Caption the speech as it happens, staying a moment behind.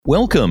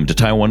Welcome to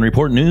Taiwan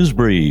Report News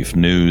Brief,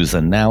 news,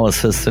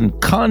 analysis,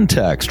 and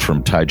context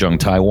from Taichung,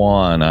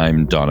 Taiwan.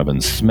 I'm Donovan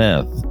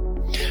Smith.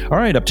 All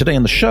right, up today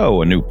on the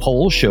show, a new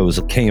poll shows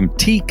that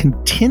KMT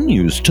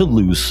continues to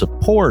lose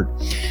support.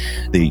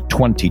 The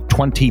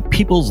 2020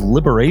 People's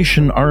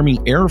Liberation Army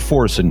Air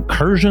Force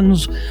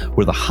incursions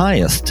were the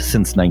highest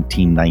since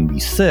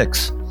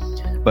 1996.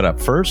 But up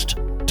first,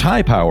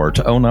 Taipower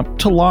to own up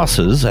to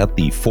losses at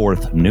the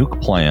fourth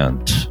nuke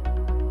plant.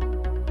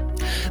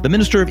 The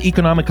Minister of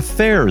Economic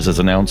Affairs has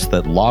announced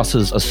that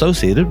losses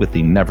associated with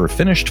the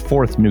never-finished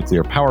fourth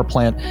nuclear power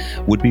plant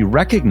would be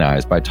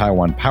recognized by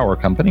Taiwan Power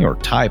Company, or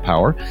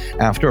Taipower,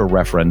 after a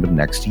referendum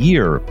next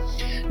year.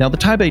 Now, the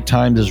Taipei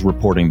Times is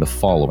reporting the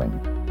following.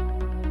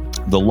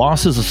 The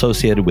losses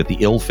associated with the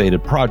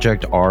ill-fated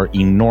project are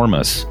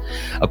enormous.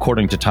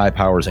 According to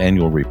Taipower's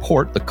annual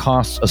report, the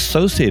costs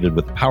associated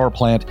with the power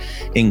plant,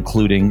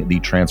 including the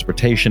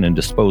transportation and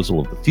disposal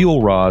of the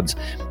fuel rods,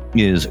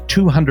 is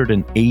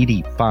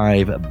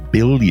 285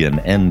 billion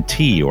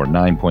NT, or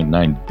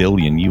 9.9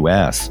 billion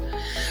US.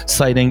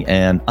 Citing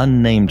an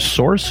unnamed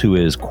source who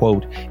is,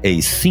 quote,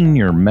 a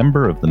senior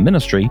member of the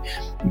ministry,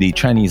 the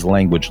Chinese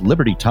language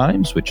Liberty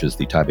Times, which is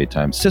the Taipei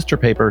Times sister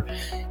paper,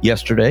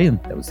 yesterday, and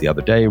that was the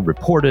other day,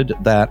 reported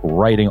that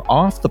writing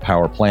off the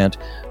power plant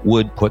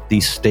would put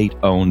the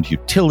state-owned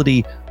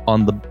utility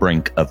on the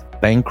brink of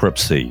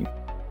bankruptcy.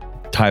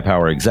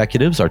 Taipower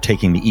executives are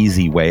taking the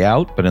easy way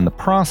out, but in the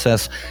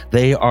process,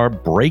 they are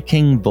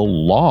breaking the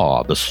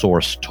law, the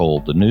source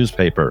told the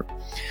newspaper.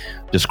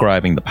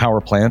 Describing the power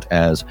plant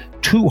as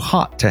too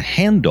hot to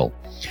handle,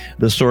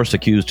 the source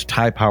accused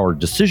Taipower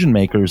decision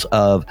makers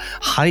of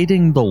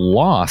hiding the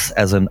loss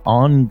as an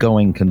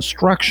ongoing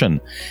construction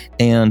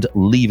and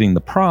leaving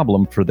the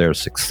problem for their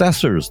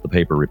successors, the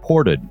paper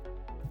reported.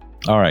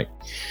 All right.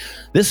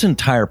 This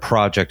entire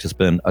project has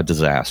been a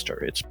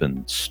disaster. It's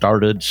been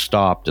started,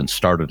 stopped, and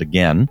started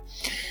again.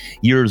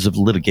 Years of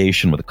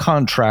litigation with a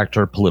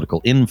contractor,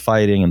 political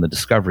infighting, and the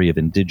discovery of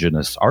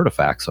indigenous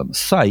artifacts on the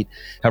site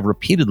have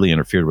repeatedly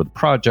interfered with the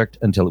project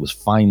until it was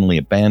finally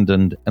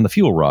abandoned and the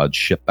fuel rods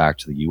shipped back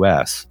to the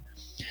U.S.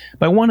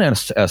 By one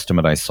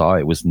estimate I saw,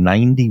 it was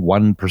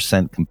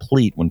 91%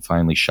 complete when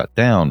finally shut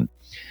down.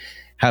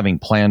 Having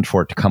planned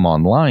for it to come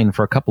online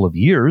for a couple of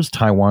years,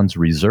 Taiwan's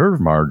reserve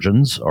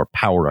margins, or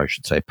power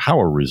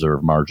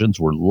reserve margins,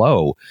 were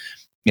low.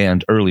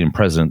 And early in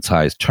President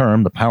Tsai's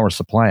term, the power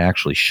supply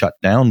actually shut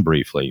down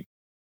briefly.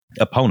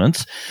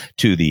 Opponents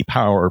to the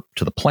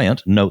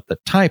plant note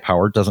that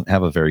Taipower doesn't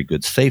have a very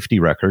good safety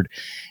record,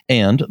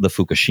 and the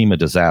Fukushima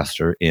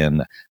disaster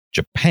in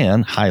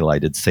Japan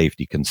highlighted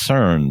safety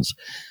concerns.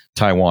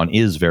 Taiwan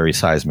is very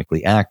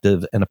seismically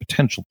active and a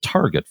potential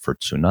target for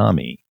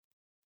tsunami.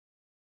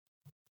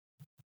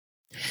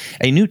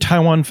 A new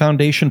Taiwan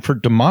Foundation for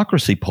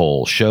Democracy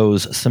poll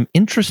shows some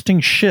interesting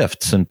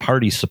shifts in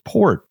party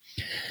support.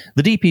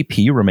 The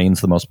DPP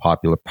remains the most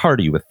popular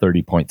party with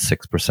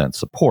 30.6%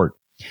 support.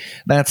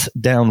 That's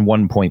down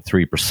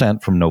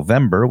 1.3% from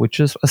November, which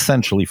is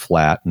essentially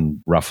flat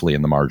and roughly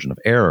in the margin of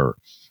error.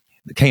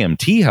 The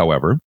KMT,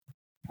 however,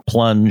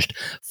 plunged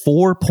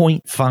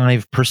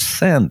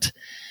 4.5%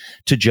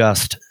 to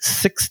just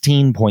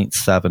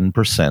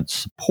 16.7%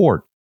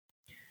 support.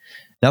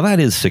 Now,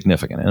 that is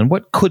significant. And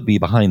what could be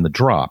behind the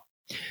drop?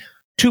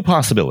 Two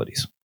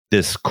possibilities.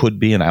 This could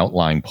be an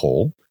outlying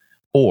poll,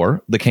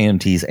 or the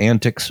KMT's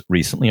antics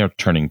recently are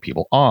turning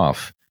people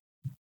off.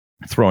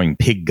 Throwing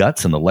pig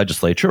guts in the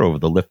legislature over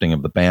the lifting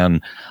of the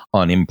ban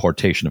on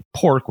importation of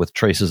pork with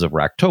traces of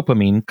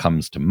ractopamine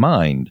comes to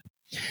mind.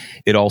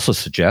 It also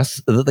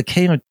suggests that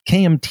the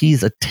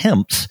KMT's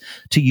attempts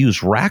to use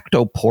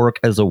ractopork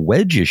as a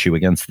wedge issue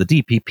against the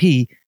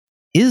DPP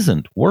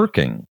isn't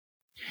working.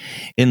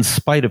 In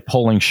spite of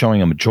polling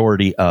showing a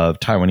majority of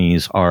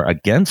Taiwanese are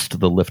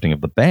against the lifting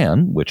of the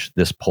ban, which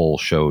this poll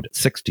showed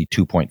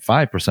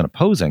 62.5%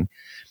 opposing,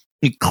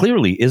 it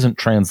clearly isn't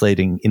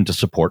translating into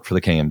support for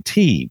the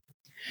KMT.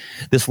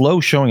 This low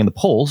showing in the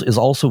polls is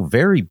also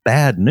very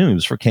bad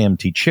news for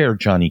KMT chair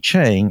Johnny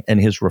Chiang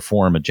and his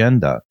reform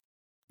agenda.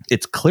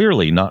 It's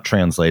clearly not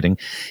translating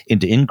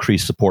into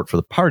increased support for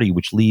the party,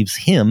 which leaves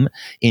him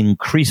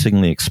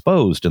increasingly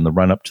exposed in the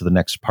run-up to the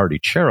next party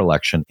chair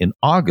election in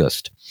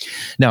August.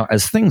 Now,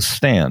 as things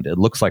stand, it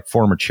looks like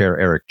former chair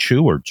Eric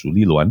Chu, or Zhu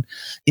Liluan,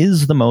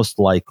 is the most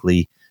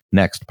likely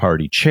next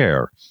party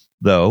chair.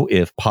 Though,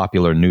 if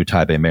popular new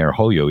Taipei Mayor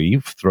Hou Yu-ih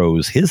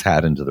throws his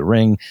hat into the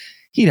ring,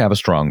 he'd have a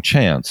strong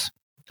chance.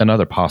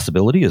 Another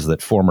possibility is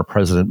that former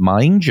President Ma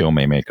Ying-jeou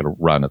may make a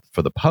run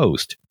for the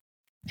post.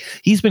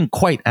 He's been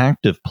quite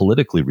active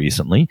politically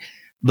recently,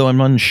 though I'm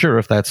unsure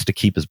if that's to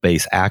keep his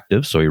base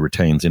active so he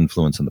retains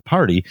influence in the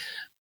party,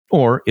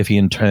 or if he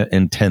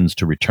intends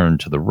to return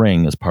to the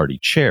ring as party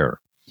chair.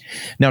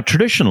 Now,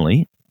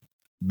 traditionally,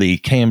 the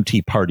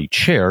KMT party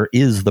chair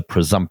is the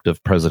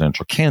presumptive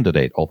presidential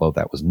candidate, although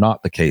that was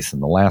not the case in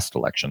the last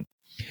election.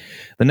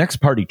 The next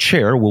party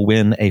chair will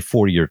win a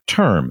 4-year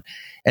term,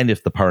 and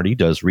if the party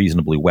does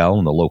reasonably well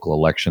in the local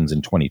elections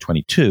in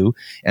 2022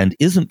 and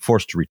isn't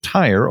forced to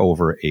retire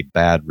over a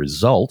bad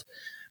result,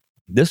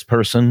 this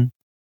person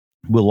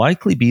will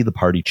likely be the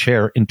party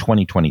chair in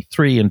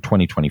 2023 and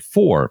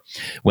 2024,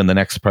 when the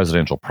next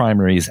presidential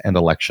primaries and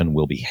election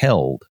will be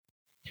held.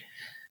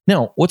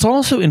 Now, what's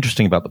also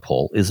interesting about the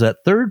poll is that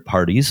third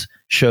parties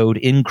showed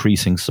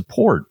increasing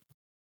support.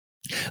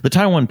 The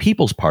Taiwan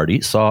People's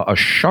Party saw a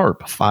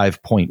sharp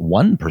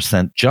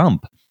 5.1%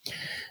 jump.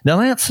 Now,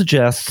 that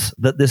suggests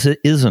that this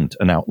isn't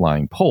an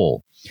outlying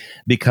poll,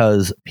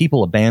 because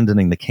people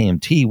abandoning the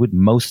KMT would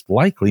most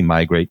likely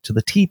migrate to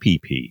the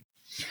TPP.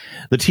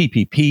 The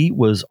TPP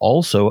was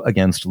also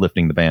against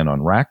lifting the ban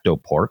on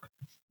racto pork,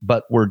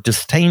 but were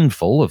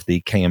disdainful of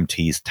the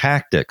KMT's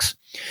tactics.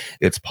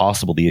 It's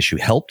possible the issue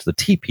helped the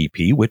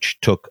TPP, which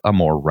took a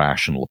more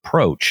rational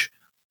approach.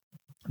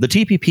 The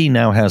TPP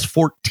now has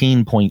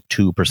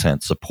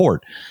 14.2%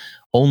 support,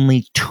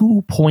 only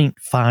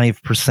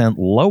 2.5%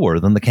 lower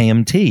than the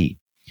KMT.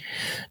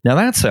 Now,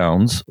 that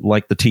sounds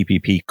like the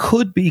TPP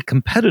could be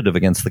competitive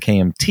against the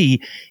KMT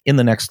in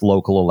the next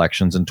local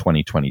elections in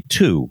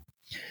 2022.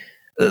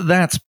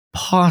 That's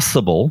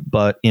possible,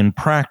 but in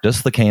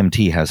practice, the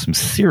KMT has some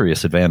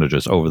serious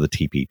advantages over the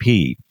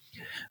TPP.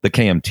 The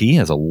KMT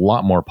has a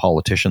lot more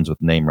politicians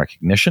with name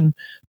recognition,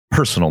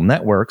 personal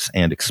networks,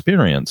 and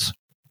experience.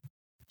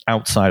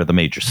 Outside of the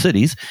major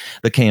cities,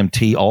 the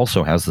KMT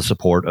also has the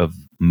support of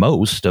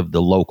most of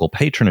the local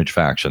patronage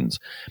factions.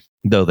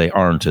 Though they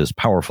aren't as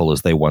powerful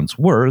as they once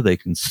were, they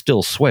can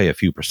still sway a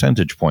few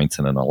percentage points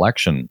in an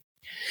election.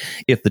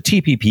 If the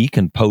TPP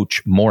can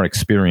poach more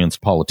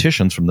experienced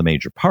politicians from the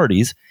major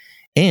parties,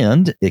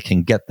 and it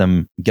can get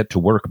to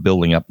work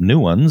building up new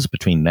ones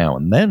between now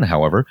and then,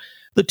 however,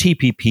 the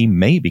TPP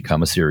may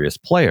become a serious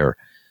player,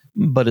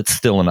 but it's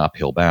still an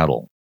uphill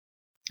battle.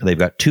 They've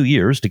got 2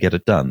 years to get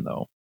it done,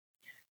 though.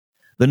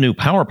 The New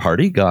Power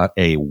Party got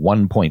a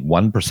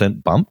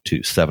 1.1% bump to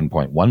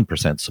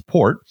 7.1%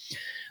 support.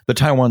 The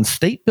Taiwan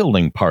State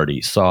Building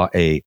Party saw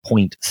a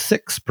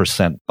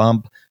 0.6%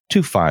 bump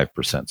to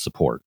 5%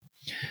 support.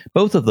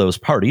 Both of those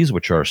parties,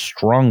 which are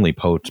strongly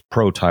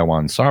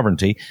pro-Taiwan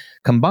sovereignty,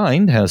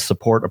 combined has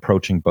support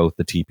approaching both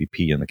the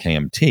TPP and the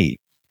KMT.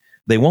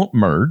 They won't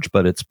merge,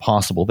 but it's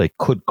possible they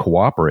could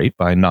cooperate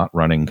by not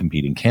running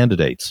competing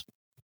candidates.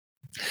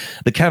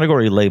 The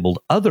category labeled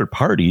Other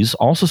Parties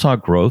also saw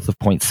growth of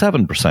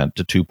 0.7%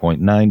 to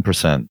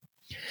 2.9%.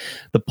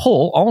 The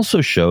poll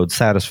also showed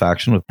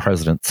satisfaction with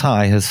President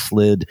Tsai has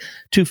slid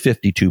to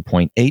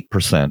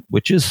 52.8%,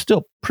 which is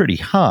still pretty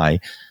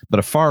high, but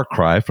a far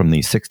cry from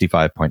the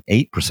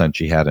 65.8%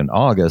 she had in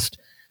August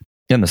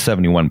and the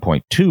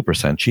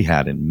 71.2% she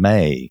had in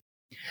May.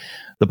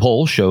 The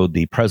poll showed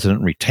the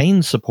president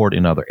retained support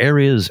in other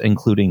areas,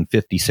 including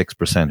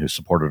 56% who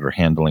supported her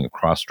handling of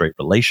cross-strait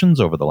relations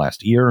over the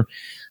last year,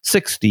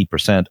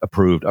 60%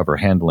 approved of her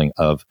handling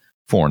of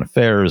foreign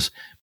affairs,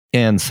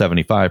 and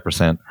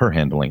 75% her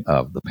handling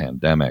of the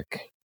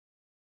pandemic.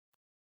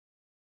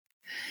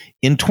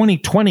 In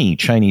 2020,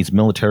 Chinese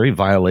military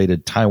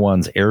violated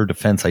Taiwan's Air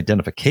Defense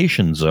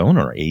Identification Zone,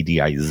 or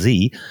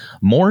ADIZ,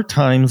 more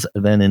times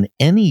than in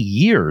any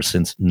year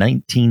since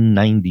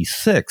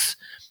 1996,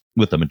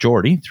 with the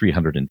majority,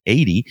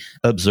 380,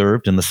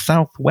 observed in the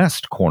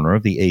southwest corner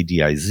of the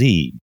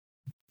ADIZ.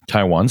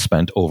 Taiwan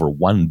spent over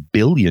 $1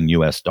 billion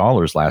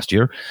last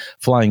year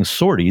flying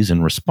sorties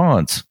in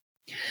response.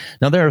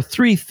 Now, there are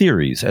 3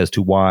 theories as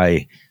to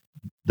why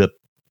the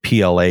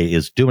PLA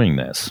is doing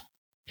this.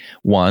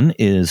 One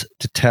is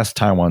to test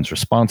Taiwan's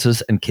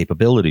responses and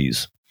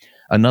capabilities.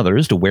 Another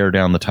is to wear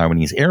down the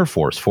Taiwanese Air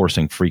Force,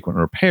 forcing frequent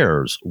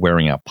repairs,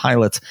 wearing out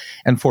pilots,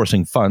 and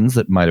forcing funds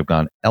that might have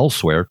gone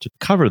elsewhere to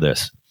cover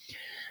this.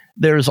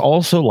 There's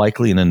also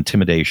likely an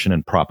intimidation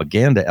and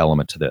propaganda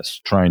element to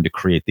this, trying to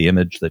create the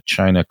image that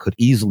China could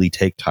easily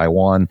take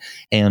Taiwan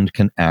and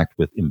can act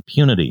with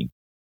impunity.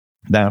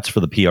 That's for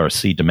the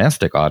PRC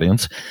domestic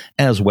audience,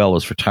 as well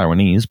as for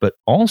Taiwanese, but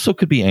also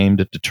could be aimed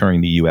at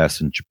deterring the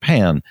US and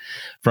Japan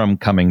from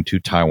coming to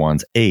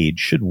Taiwan's aid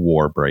should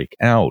war break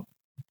out.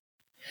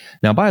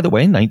 Now, by the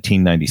way,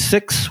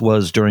 1996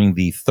 was during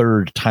the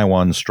third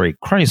Taiwan Strait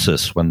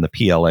crisis, when the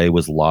PLA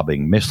was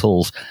lobbing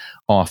missiles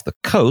off the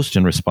coast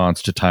in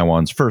response to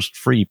Taiwan's first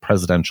free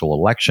presidential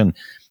election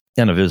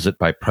and a visit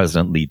by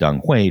President Lee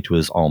Teng-hui to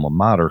his alma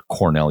mater,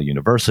 Cornell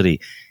University,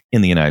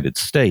 in the United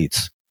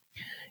States.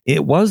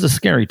 It was a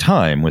scary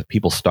time, with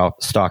people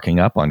stocking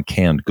up on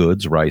canned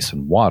goods, rice,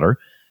 and water,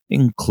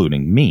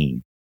 including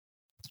me.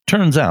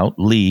 Turns out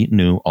Lee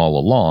knew all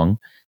along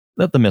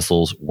that the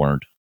missiles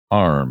weren't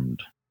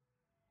armed.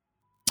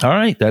 All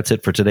right, that's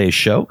it for today's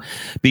show.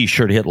 Be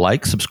sure to hit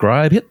like,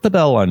 subscribe, hit the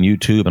bell on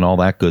YouTube, and all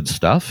that good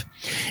stuff.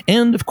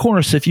 And, of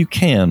course, if you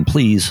can,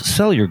 please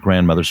sell your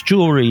grandmother's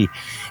jewelry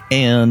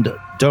and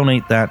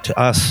donate that to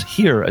us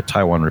here at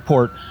Taiwan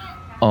Report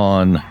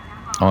on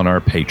our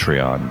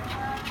Patreon.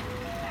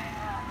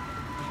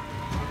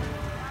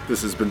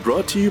 This has been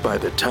brought to you by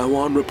the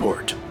Taiwan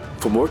Report.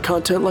 For more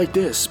content like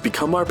this,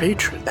 become our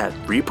patron at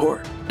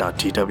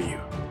report.tw.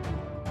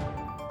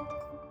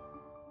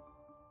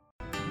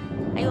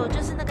 还有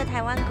就是那个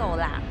台湾狗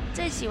啦，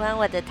最喜欢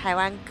我的台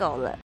湾狗了。